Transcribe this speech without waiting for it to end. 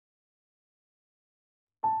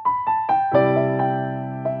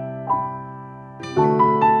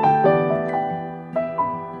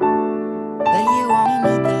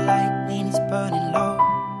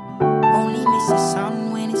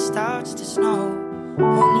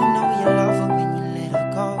Only know you love her when you let her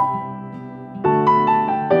go.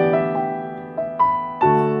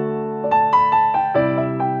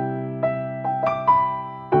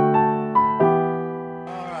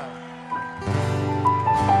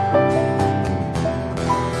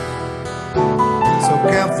 So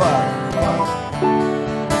campfire.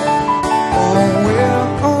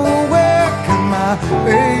 Oh, where can my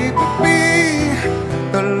baby be?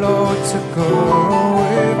 The Lord took her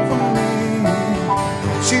away from me.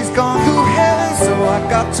 She's gone to heaven, so I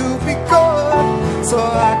got to be good, so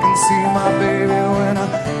I can see my baby when I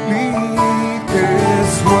leave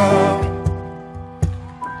this world.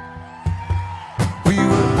 We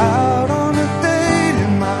were out on a date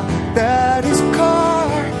in my daddy's car.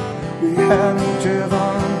 We hadn't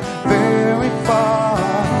driven very far.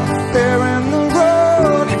 There in the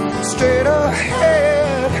road, straight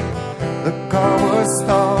ahead, the car was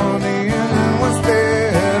stalled, the engine was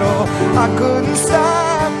dead. Oh, I couldn't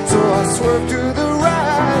stop, so I swerved to the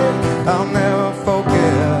right. I'll never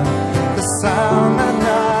forget the sound that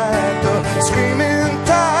night, the screaming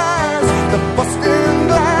tires, the busting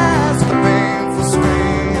glass, the painful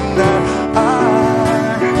scream that I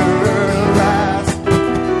heard last.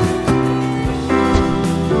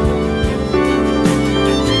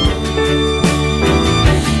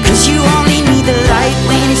 Cause you only need the light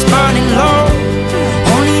when it's burning low.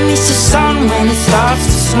 Only miss the sun when it starts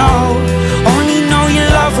to snow. Only know you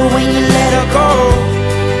love her when you let her go.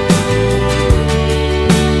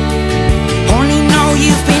 Only know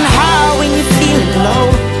you've been high when you're feeling low.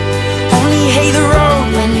 Only hate the road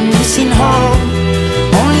when you're missing home.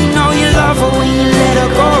 Only know you love her when you let her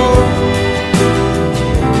go.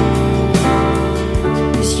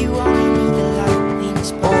 Cause you only need the light when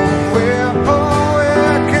it's burning low.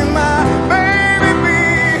 Where can my baby be?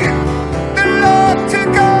 The Lord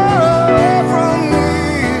took her from me.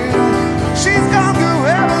 She's gone to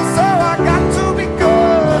heaven, so I got to be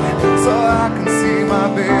good, so I can see my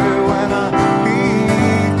baby when I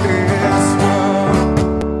leave this world.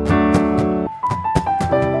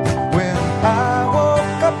 When I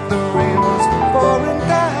woke up, the rain was pouring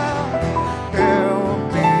down. There were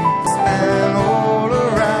bees and all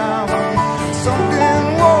around. Something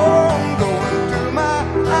warm going through my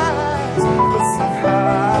eyes. But somehow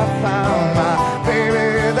I found my baby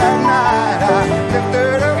that night. I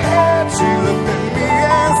lifted her head, she looked at me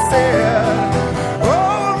and said,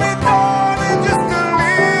 hold me darling just a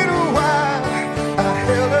little while. I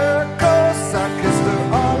held her close, I kissed her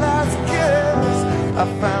all last kiss. I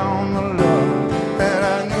found the love that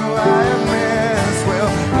I knew I had missed. Well,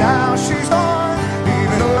 now she's gone,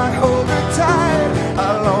 even though I hold her tight. I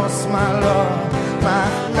lost my love, my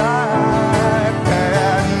life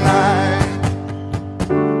that night.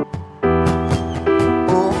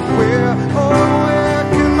 Where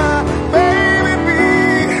can my baby be?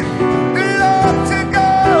 The Lord took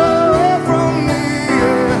her from me.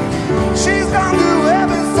 She's gone to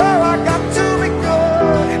heaven, so I got to be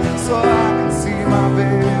good, so I can see my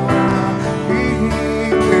baby when I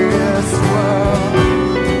leave this world.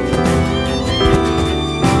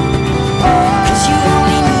 Cause you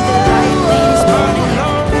only need the light when it's burning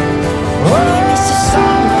low. Only miss the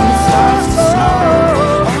sun when it starts to snow.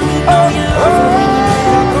 Only know you love her when you let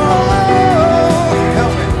her go.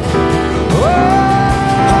 Help me.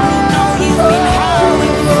 Only know you've been high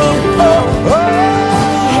when you feel low. Only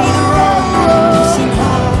hate the road when you're missing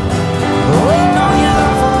home. Only know you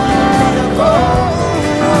love her when you let her go.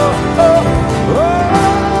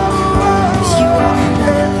 Cause you only need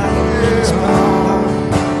the light when it's burning low.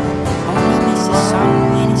 Only miss the sun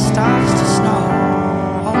when it starts to snow.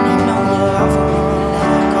 Only know you love her when you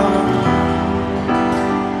let her go.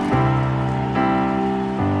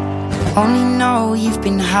 Only know you've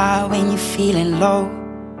been high when you're feeling low.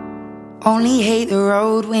 Only hate the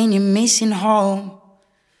road when you're missing home.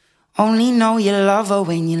 Only know you love her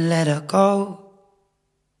when you let her go.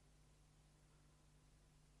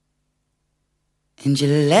 And you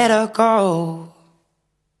let her go.